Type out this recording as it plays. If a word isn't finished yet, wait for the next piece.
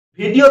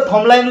Video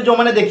थंबलाइन जो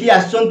मैंने देखी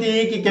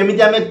आसचंती कि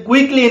केमिति आमे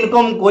क्विकली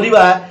इनकम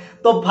करिबा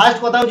तो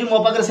फास्ट कथा होची मो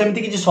पाकर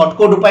सेमती किछि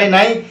शॉर्टकट उपाय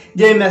नाही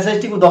जे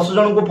मेसेज टी को 10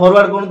 जन को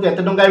फॉरवर्ड करंतु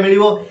एते टंका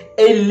मिलिवो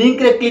ए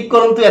लिंक रे क्लिक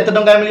करंतु एते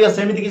टंका मिलिवो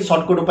सेमती किछि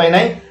शॉर्टकट उपाय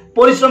नाही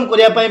परिश्रम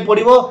करिया पई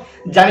पड़िवो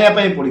जानिया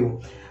पई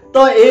पड़िवो।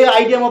 तो ए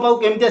आईडिया मो पाऊ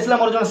केमती आसला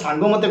मोर जन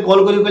सांगो मते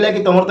कॉल करी कहला कि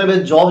तमर त बे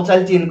जॉब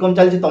चलची इनकम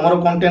चलची तमर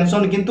कोन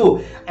टेंशन किंतु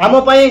आम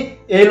पई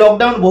ए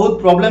लॉकडाउन बहुत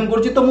प्रॉब्लम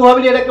करची। तो मु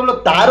भाबिली एटा केवल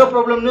तारो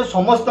प्रॉब्लम नै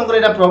समस्तनकर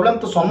एटा प्रॉब्लम।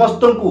 तो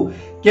समस्तनकु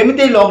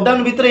केमिति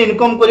लॉकडाउन भितर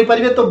इनकम करि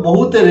परिबे तो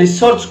बहुत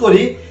रिसर्च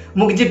करी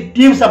मु किछि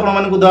टिप्स आपण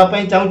मानकु दवा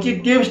पई चाहूची।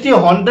 टिप्स टी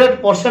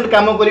 100%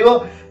 काम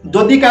करिवो।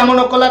 जदि काम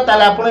न कला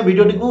ताले आपण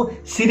वीडियो टी को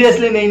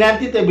सीरियसली नै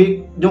नांती ते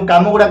जो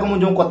काम गुडा को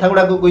जो कथा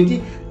गुडा को कहिची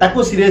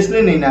ताको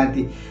सीरियसली नै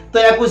नांती। तो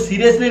याको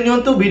सीरियसली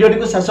नियंतु वीडियो टी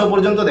को शेष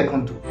पर्यंत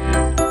देखंतु।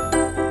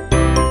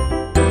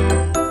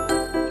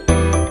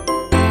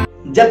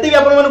 जति भी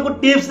आपण मानकु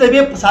टिप्स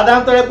देबे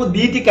साधारणतः याको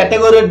दीटी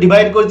कैटेगरी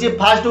डिवाइड करछि।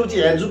 फर्स्ट होछि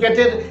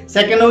एजुकेटेड,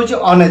 सेकंड होछि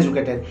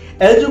अनएजुकेटेड।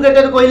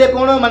 एजुकेटेड कहिले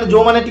कोन माने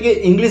जो माने टिके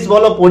इंग्लिश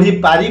बोलो पढी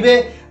पारिबे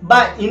बा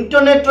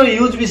इंटरनेट रो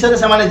यूज विषय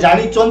से माने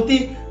जानि चंती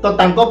तो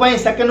तांको पई।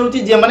 सेकंड होछि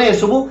जे माने ए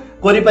सब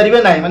करि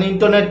परिबे नाही माने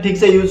इंटरनेट ठीक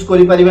से यूज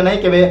करि परिबे नाही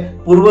केबे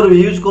पूर्व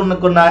यूज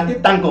करना आती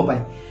तांको पई।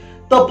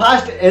 तो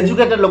फर्स्ट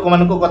एजुकेटेड लोक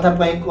मानको कथा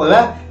पई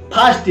कहला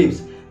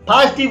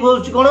फर्स्ट टिप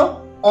होछि कोन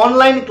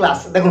ऑनलाइन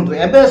क्लास। देखंतु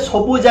एबे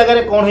सबु जगह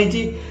रे कोन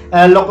हिची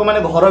लोक माने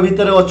घर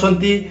भीतर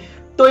अछंती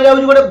तो एटा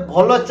होछि गोटे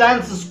भलो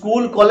चांस।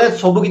 स्कूल कॉलेज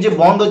सब किछि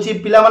बंद अछि,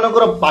 पिला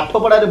मानकर पाठ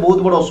पढा रे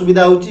बहुत बड़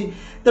असुविधा होछि।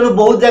 तेनु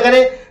बहुत जगह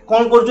रे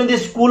कोन करचंती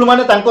स्कूल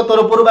माने तांको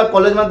तरफरु बा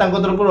कॉलेज माने तांको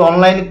तरफरु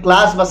ऑनलाइन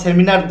क्लास बा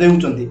सेमिनार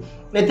देउचंती।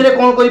 एथिरे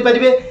कोन करि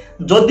परिबे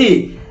जदि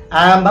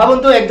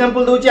भाबंतु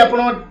एग्जांपल दोछि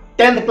आपण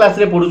 10th क्लास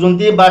रे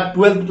पढुचंती बा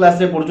 12th क्लास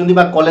रे पढुचंती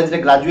बा कॉलेज रे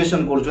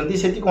ग्रेजुएशन करूचंती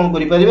सेति कोन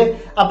करि परिबे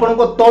आपण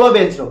को तळ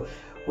बैच रो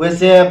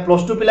वैसे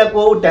प्लस 2 पिला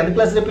को 10th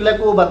क्लास रे पिला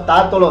को बा ता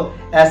तळ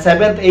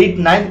 7th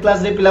 8th 9th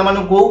क्लास रे पिला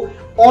मानु को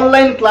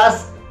ऑनलाइन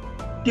क्लास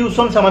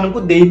ट्यूशन समान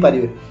को देई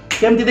परिबे।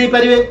 केमति देई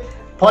परिबे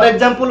फॉर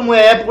एग्जांपल मु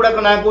ऐप गुडा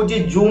को ना कहूची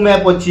जूम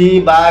ऐप अछि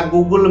बा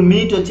गूगल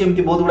मीट अछि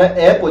एमति बहुत गुडा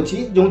ऐप अछि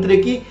जोंतरे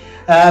की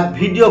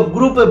वीडियो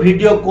ग्रुप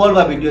वीडियो कॉल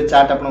बा वीडियो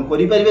चैट आपण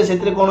करि परिबे।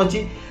 सेतिरे कोन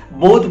अछि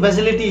बहुत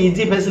फैसिलिटी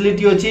इजी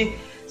फैसिलिटी अछि।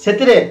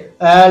 सेतिरे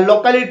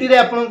लोकालिटी रे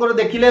आपनकर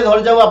देखिले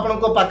धर जाऊ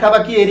आपनको पाखा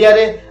बाकी एरिया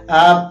रे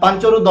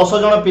 5 रु 10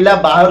 जण पिला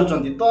बाहर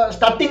चंती तो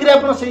स्टार्टिंग रे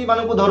आपन सेही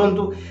मानको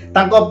धरंतु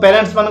तांको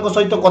पेरेंट्स मानको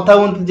सहित कथा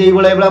होंतु जेई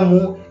बळा एबळा मु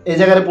ए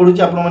जगह रे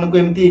पढुची आपन मानको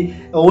एमती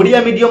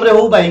ओडिया मीडियम रे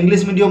हो बा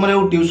इंग्लिश मीडियम रे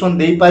हो ट्यूशन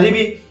देई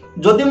परिबी।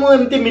 जदि मु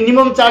एमती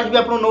मिनिमम चार्ज भी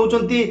आपन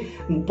नउचंती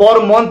पर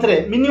मंथ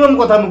रे मिनिमम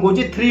कथा मु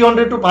कहूची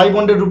 300 टू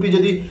 500 रुपी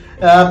जदि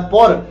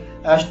पर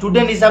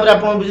स्टूडेंट हिसाब रे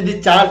आपण जदि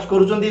चार्ज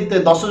करूचंती ते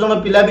 10 जण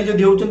पिला भी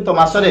जदि होउचन तो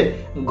मासरे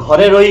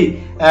घरे रही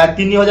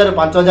 3000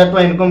 5000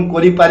 टका इनकम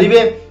करि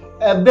परिबे।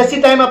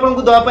 बेसी टाइम आपन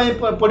को दवा पई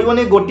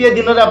पडिबोनी गोटिए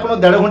दिन रे आपण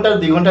 1.5 घंटा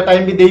 2 घंटा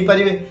टाइम भी देई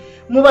परिबे।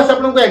 मु बस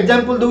आपन को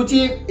एग्जांपल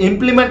दोउची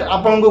इंप्लीमेंट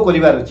आपन को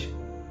करिवार अछि।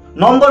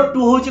 नंबर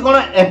 2 होउची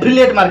कोन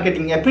एफिलिएट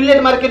मार्केटिंग।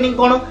 एफिलिएट मार्केटिंग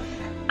कोन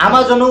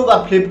Amazon हो बा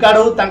फ्लिपकार्ट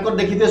हो तांकर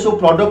देखिते सब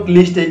प्रोडक्ट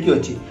लिस्ट है कि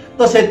अछि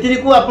तो सेतिरि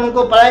को आपन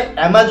को प्राय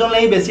Amazon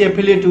ही बेसी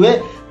एफिलिएट हुए।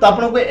 तो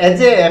आपन को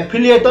एज ए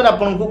एफिलिएटर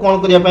आपन को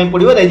कोन करिया पई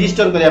पडिबो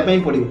रजिस्टर करिया पई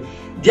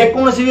पडिबो। जे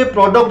कोनसी भी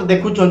प्रोडक्ट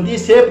देखुचंती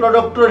से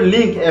प्रोडक्ट रो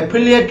लिंक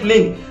एफिलिएट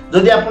लिंक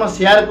जदि आपन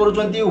शेयर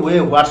करूचंती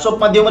WhatsApp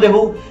माध्यम रे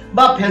हो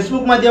बा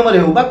Facebook माध्यम रे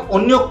हो बा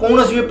अन्य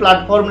कोनसी भी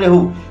प्लेटफार्म रे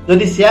हो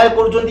जदि शेयर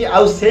करूचंती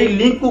आ सेही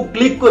लिंक को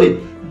क्लिक करी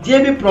जे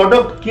भी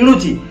प्रोडक्ट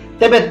किनुची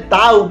तेबे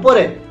ता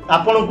ऊपर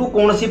आपन को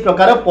कोनसी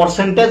प्रकार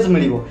परसेंटेज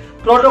मिलिबो।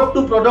 प्रोडक्ट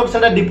टू प्रोडक्ट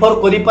सेटा डिफर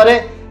करि पारे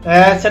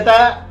सेटा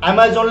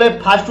Amazon ले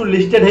फास्ट टू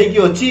लिस्टेड है कि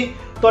अछि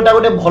तो एटा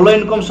गोटे भलो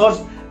इनकम सोर्स।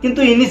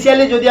 किंतु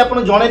इनिशियली जदि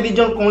आपन जणे दि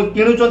जण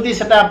किनुचंती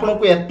सेटा आपन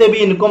को एते भी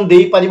इनकम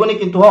देई परिबोनी।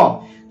 किंतु हां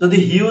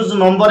जदि ह्यूज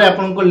नंबर रे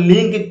आपन को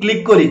लिंक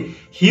क्लिक करी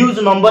ह्यूज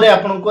नंबर रे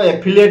आपन को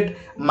एफिलिएट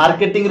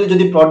मार्केटिंग रे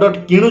जदि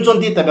प्रोडक्ट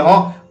किनुचंती तबे हां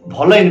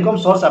भलो इनकम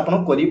सोर्स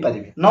आपन करि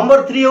परिबे।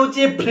 नंबर 3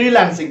 होची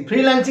फ्रीलांसिंग।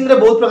 फ्रीलांसिंग रे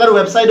बहुत प्रकार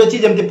वेबसाइट अछि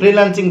जेमति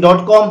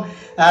freelancing.com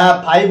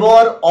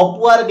फाइबर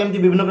अपवर्क केमति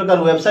विभिन्न प्रकार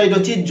वेबसाइट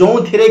अछि जो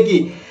थिरे की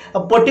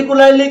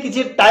पर्टिकुलरली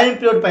किसी टाइम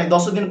पीरियड पई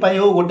 10 दिन पई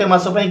हो गोटे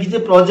मास पई किसी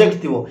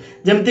प्रोजेक्ट थिवो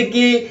जेमति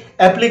की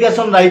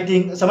एप्लीकेशन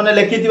राइटिंग से माने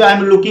लिखिथिबे I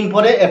am looking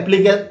for a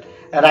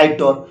application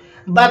writer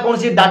बा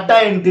कोनसी डाटा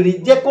एंट्री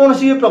जे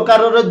कोनसी भी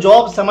प्रकार रो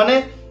जॉब से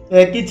माने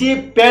किछि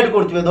पेड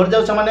करथिबे। धर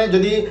जाउ से माने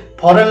जदी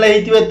फॉरेन ले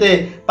हिथिबे ते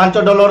 $5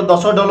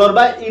 $10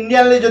 बा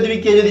इंडियन ले जदी भी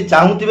के जदी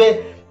चाहुथिबे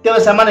तेबे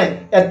से माने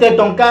एते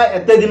टंका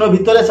एते दिन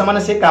भितरे से माने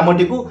से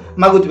कामटी को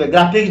मागुथिबे।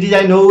 ग्राफिक्स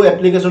डिजाइन हो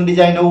एप्लीकेशन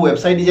डिजाइन हो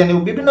वेबसाइट डिजाइन हो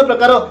विभिन्न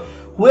प्रकार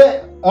हुए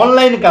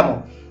ऑनलाइन काम।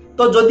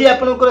 तो जदि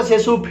आपनकर से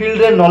सब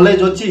फील्ड रे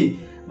नॉलेज अछि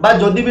बा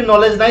जदि भी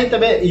नॉलेज नाही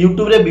तबे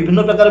YouTube रे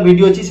विभिन्न प्रकार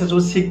वीडियो अछि से सब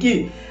सिक्की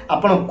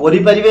आपण करि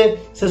परिबे।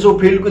 से सब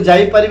फील्ड को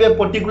जाई परिबे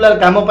पर्टिकुलर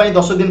काम पई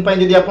 10 दिन पई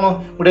जदि आपण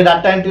गोटे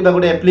डाटा एंट्री बा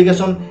गोटे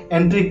एप्लीकेशन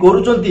एंट्री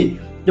करूचंती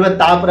तबे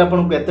ता पर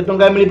आपण को एते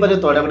टंका मिली पारे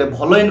तो एटा गोटे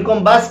भलो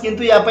इनकम बास।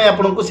 किंतु या पई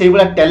आपण को सेही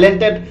बडा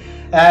टैलेंटेड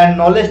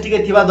नॉलेज टिके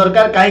थिबा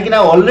दरकार काहे कि ना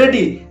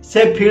ऑलरेडी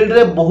से फील्ड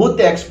रे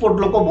बहुत एक्सपर्ट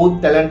लोक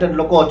बहुत टैलेंटेड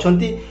लोक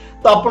अछंती।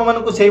 तो आपण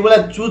मानकु सेही बेला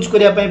चूज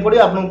करिया पई पड़े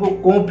आपनको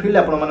को फील्ड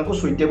आपण मानकु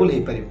सुइटेबल हे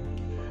परिबो।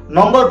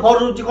 नंबर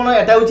 4 होची कोन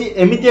एटा होची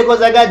एमिति एक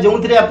जगह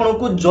जोंथरे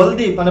आपनको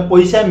जल्दी माने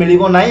पैसा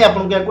मिलिबो नाही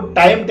आपनको याको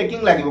टाइम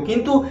टेकिंग लागिबो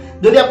किंतु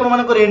जदि आपण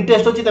मानकर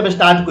इंटरेस्ट होची तबे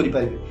स्टार्ट करि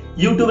परिबे।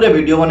 YouTube रे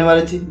वीडियो बनवार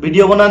अछि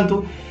वीडियो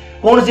बनांतु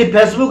कौन सी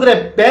फेसबुक रे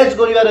पेज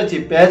करिवार अछि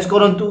पेज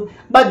करंतु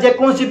बा जे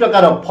कौन सी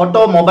प्रकार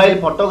फोटो मोबाइल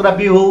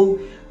फोटोग्राफी हो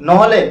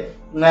नहले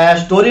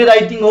स्टोरी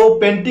राइटिंग हो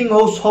पेंटिंग हो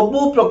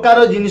सबु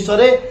प्रकार जिनिस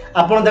रे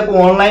आपण देखो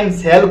ऑनलाइन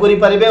सेल करि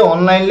परिबे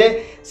ऑनलाइन ले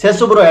से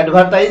सब रो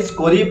एडवर्टाइज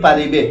करि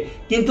परिबे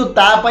किंतु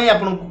ता पई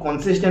आपण को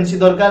कंसिस्टेंसी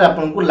दरकार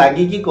आपण को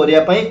लागि की करिया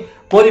पई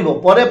परिबो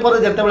परे परे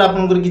जते बेला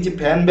आपण को किछि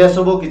फैन बेस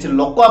होबो किछि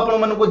लोक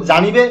आपण मन को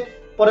जानिबे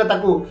परे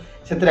ताकू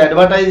सेतरे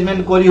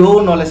एडवर्टाइजमेंट करी हो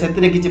नले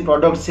सेतरे किछि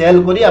प्रोडक्ट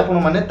सेल करी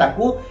आपण माने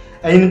ताकू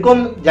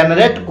इनकम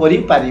जनरेट करी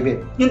पारिबे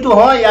किंतु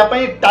हां या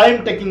पई टाइम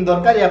टेकिंग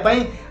दरकार या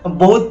पई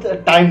बहुत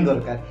टाइम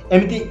दरकार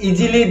एमिति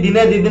इजीली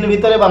दिने दि दिन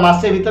भीतर बा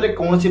मासे भीतर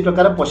कोनसी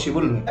प्रकार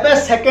पॉसिबल नै। एबे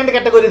सेकंड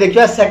कैटेगरी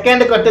देखिया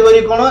सेकंड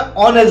कैटेगरी कोन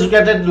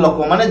अनएजुकेटेड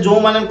लोक माने जो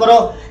मानकर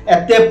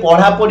एते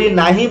पढ़ा पढ़ी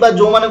नाही बा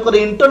जो मानकर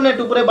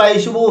इंटरनेट ऊपर बा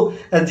इसबु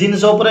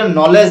जिंस ऊपर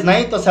नॉलेज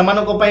नाही तो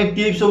सेमानको पई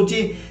टिप्स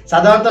होची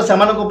साधारणतः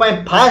सेमानको पई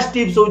फास्ट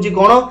टिप्स होची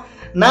कोन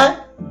ना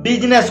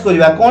बिजनेस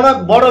करिवा कोन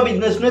बड़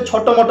बिजनेस ने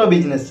छोटो मोटो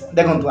बिजनेस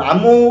देखंतु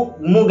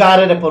मु गाँ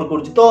रे रेफर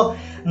करछि तो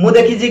मु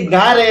देखि जी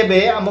गाँ रे बे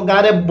हम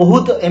गाँ रे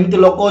बहुत एमिति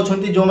लोक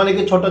अछंती जो माने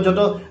कि छोटो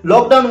छोटो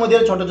लॉकडाउन मध्ये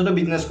छोटो छोटो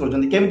बिजनेस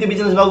करछंती केमिति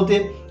बिजनेस बाउते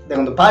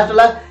देखंतु फास्ट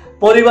ला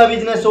परिवा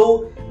बिजनेस हो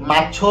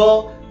माछो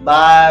बा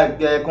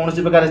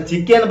कोनसी प्रकार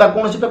चिकन बा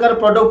कोनसी प्रकार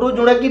प्रोडक्ट हो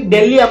जोडा कि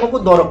डेली हमको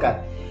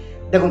दरकार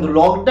देखो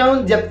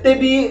लॉकडाउन जत्ते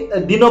भी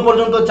दिन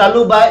पर्यंत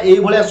चालू बा एई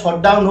भलिया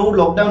शटडाउन हो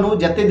लॉकडाउन हो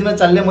जत्ते दिन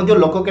चलले मध्ये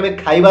लोक केबे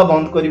खाइबा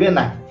बंद करिवे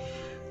ना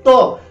तो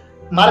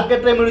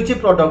मार्केट रे मिलुची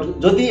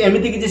प्रोडक्ट जदी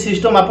एमिति किछि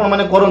सिस्टम आपण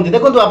माने करंती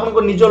देखो आपण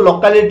को निजो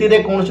लोकालिटी रे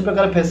कोनसी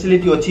प्रकार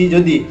फैसिलिटी अछि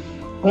जदी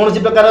कोनसी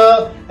प्रकार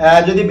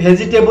जदी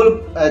वेजिटेबल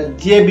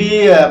जे भी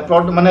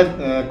प्रोडक्ट माने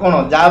कोन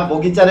जा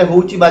बगीचा रे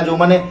होउची बा जो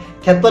माने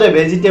खेत रे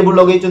वेजिटेबल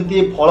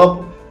लगैचंती फल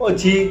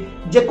अछि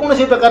जे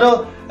कोनसी प्रकार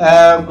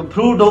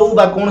फ्रूट हो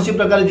बा कोनसी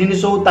प्रकार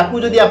जिनिस हो ताकू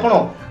जदी आपण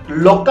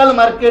लोकल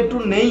मार्केट रु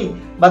नै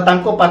बा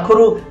तांको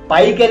पाखरु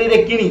पाइकारी रे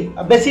किनी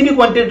बेसी भी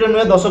क्वांटिटी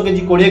रे 10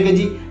 केजी 20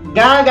 केजी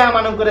गाँ गाँ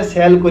मानक रे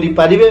सेल करि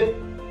पारिबे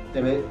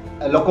तेबे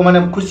लोक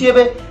माने खुशी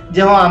हेबे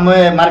जे हां हम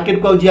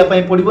मार्केट को जिया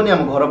पई पड़िबोनी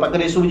हम घर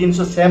पाखरे सब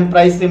जिनिस सेम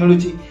प्राइस रे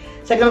मिलुची।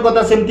 सेकंड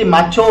कथा सेमती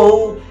माछो हो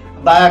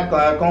बा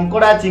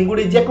कंकड़ा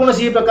चिंगुडी जे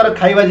कोनसी प्रकार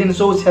खाइबा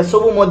जिनिस हो से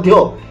सब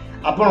मध्य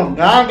आपण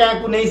गाँ गाँ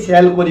को नै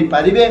सेल करि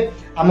पारिबे।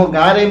 हम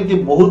गाँ रे एमती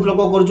बहुत लोक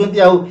करचंती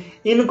आ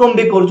इनकम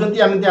भी करचंती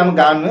एमती हम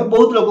गाँ में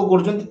बहुत लोक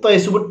करचंती तो ए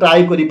सब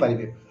ट्राई करि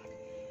पारिबे।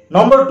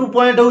 नंबर 2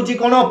 पॉइंट होची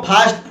कोन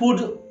फास्ट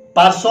फूड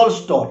पार्सल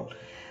स्टोर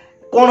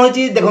कौन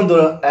होची देखंतु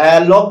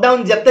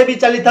लॉकडाउन जत्ते भी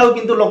चली थाउ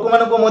किंतु लोक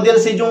मानको मध्य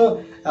से जो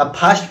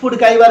फास्ट फूड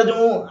खाइबार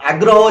जो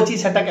आग्रह अछि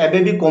सेटा एबे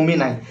भी कमी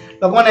नाही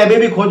लोक माने एबे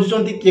भी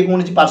खोजुचंती के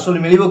कोनची पार्सल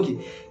मिलिबो कि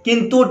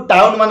किंतु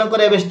टाउन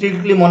मानकर एबे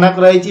स्ट्रिक्टली मना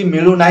कराइची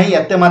मिलु नाही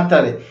एते मात्रा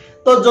रे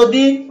तो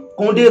जदी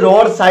कोंडी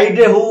रोड साइड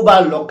रे हो बा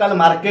लोकल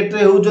मार्केट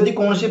रे हो जदी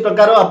कोनसी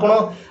प्रकार आपण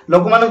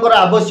लोक मानकर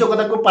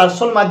आवश्यकता को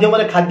पार्सल माध्यम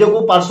रे खाद्य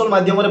को पार्सल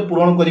माध्यम रे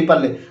पूर्ण करि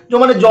पारले जो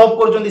माने जॉब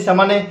करचंती से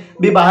माने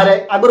भी बाहर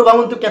आगर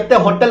भावंतु केते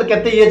होटल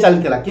केते ये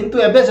चलतिला किंतु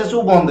एबे से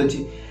सब बंद अछि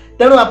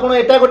तेनु आपण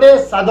एटा गोटे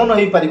साधन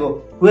होई परिबो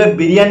हुए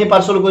बिरयानी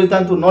पार्सल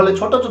करितांतु नले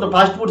छोटो छोटो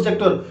फास्ट फूड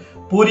सेक्टर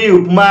पूरी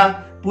उपमा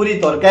पूरी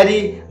तरकारी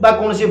बा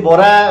कोनसी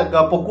बरा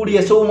पकुड़ी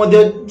ए सब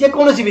मध्ये जे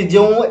कोनसी भी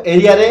जो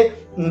एरिया रे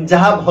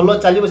जहाँ भल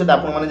चलो से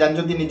आपने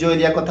जानते निज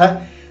एरिया कथा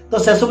तो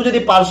से सब जब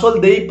पार्सल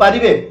दे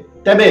पारे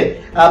तेबे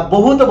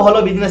बहुत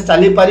भल बिजनेस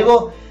चली पार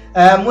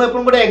मुझे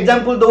गोटे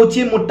एग्जांपल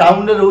दूसरी मु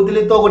टाउन रे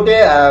रोली तो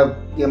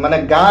गोटे माने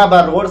गाँ बा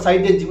रोड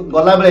साइड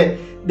गला बेले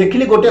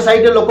देखिली गोटे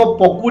साइड लोक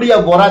पकुड़ी आ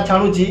बरा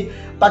छाणुची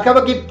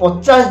पाखापाखि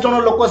 50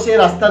 जन लोक से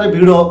रास्ता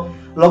भिड़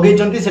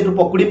लगे से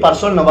पकुड़ी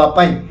पार्सल नवा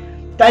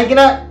कहीं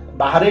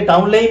बाहर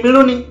टाउन ले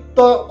मिलूनी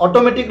तो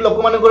ऑटोमेटिक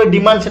लोक मान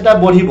डिमांड से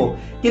बढ़िबो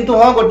किंतु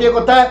हाँ गोटे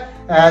कथा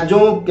जो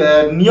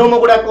नियम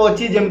गुड़ाक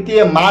अच्छी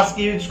जमती मास्क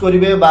यूज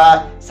करेंगे बा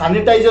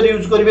सानिटाइजर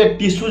यूज करेंगे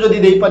टिश्यू जदि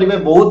दे पारे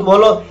बहुत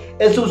भल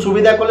एसब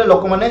सुविधा कले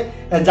लोक मैंने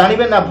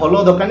जानवे ना भल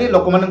दोकानी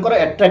लोक मान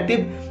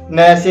एट्राक्टिव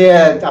से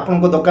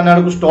आपण दोकान आड़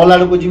को स्टल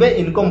आड़ को जी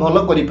इनकम भल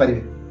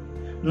करें।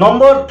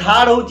 नंबर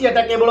 3 हूँ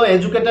केवल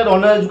एजुकेटेड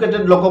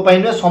अनएजुकेटेड लोक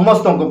नुहे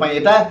समस्त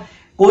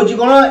कौन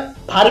कौन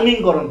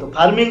फार्मिंग करंतु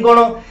फार्मिंग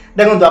कौन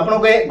देखो आप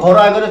घर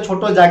आगे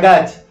छोट जगह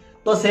अच्छे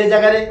तो से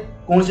जगार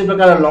कौन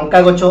प्रकार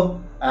लंका गछ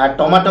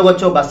टमाटो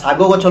गछ बा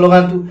साग गछ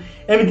लगातु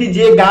एमती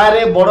जे गाँ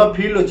रे बड़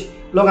फील्ड अच्छी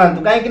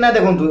लगातु कहीं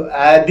देखो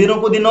दिन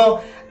को दिन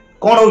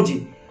कौन होची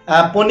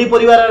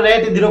पनीपरिवार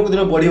रेट दिन को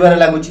दिन बढ़िबार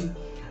लगुच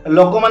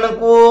लोक मान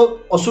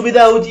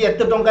असुविधा होची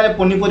एते टंका रे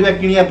पनीपरिया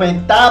किनिया पई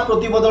ता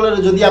प्रतिबदल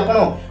रे जदी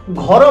आपण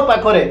घर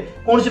पाखरे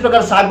कौन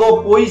प्रकार साग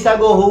पोई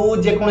साग हो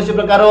जे कौन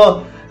प्रकार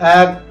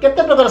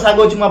केते प्रकार साग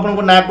अछि म आपन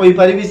को ना कहि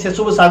परिबी से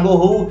सब साग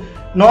हो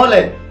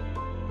नहले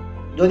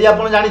जदि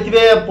आपण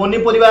जानिथिबे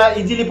पनीपरिया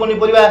इजीली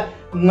पनीपरिया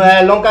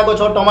लंका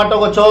गछ टमाटो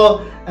गछ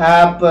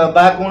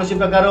बा कौन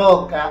प्रकार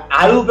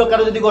आलू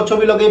प्रकार जदि गछ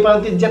भी लगे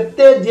पारती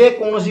जिते जे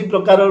कौन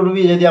प्रकार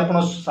भी जदि आप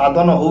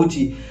साधन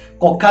होउची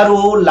कखारू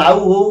हो लाउ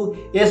हो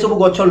ये सब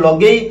गछ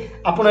लगे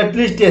आप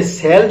एटलिस्ट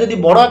सेल जदि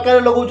बड़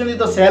आकार लगाउछन्ती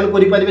तो सेल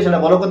करि परिबे सेटा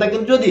बड़ कथा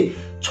किंतु जदि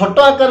छोट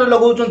आकार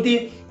लगाउछन्ती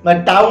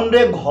टाउन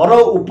रे घर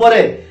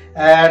उपरे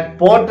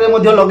पट रे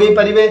मध्ये लगे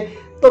परिबे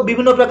तो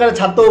विभिन्न प्रकार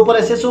छात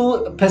उपरे से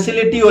सब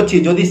फैसिलिटी अच्छी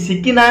जदि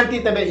शिखी ना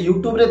तेरे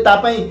यूट्यूब रे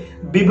तापाई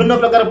विभिन्न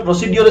प्रकार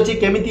प्रोसीडियर अच्छी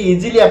केमिति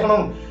इजीली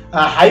आपण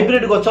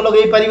हाइब्रिड गछ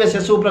लगे पारिबे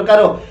से सब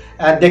प्रकार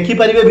देखि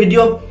पारिबे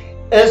वीडियो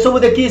ए सब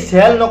देखि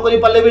सेल न करि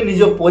पाले भी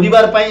निज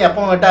परिवार पई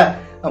आपण एटा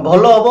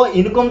भलो हबो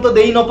इनकम तो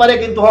देई न पारे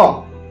किंतु हां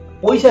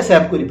पैसा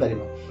सेव करि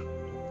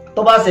पारिबो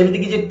तो बस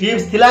एमिति कि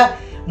टिप्स थिला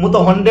मु तो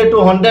 100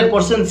 to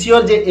 100%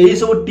 श्योर जे एई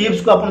सब टिप्स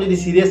को आपण जदि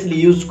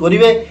सीरियसली यूज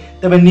करिवे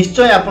तबे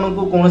निश्चय आपण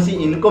को कोनोसी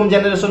इनकम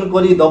जनरेशन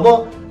करि दबो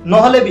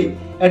नहले भी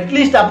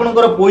एटलिस्ट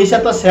आपनकर पैसा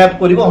तो सेव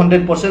करिवो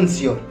 100%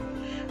 श्योर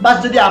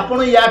बस जदि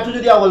आपण याठु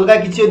जदि अलगा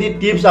किछि जदि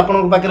टिप्स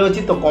आपन पाखरे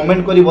अछि तो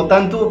कमेंट करि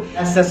बतांतु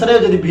शेषरे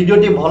जदि वीडियो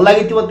टी भल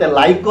लागितिबो ते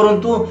लाइक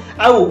करंतु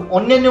आ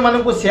अन्य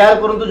मानन को शेयर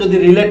करंतु जदि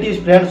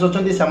रिलेटिव्स फ्रेंड्स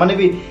अछंती समाने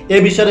भी ए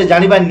विषय रे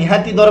जानिबा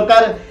निहाती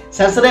दरकार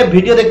शेषरे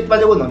वीडियो देखिबा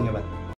जो धन्यवाद।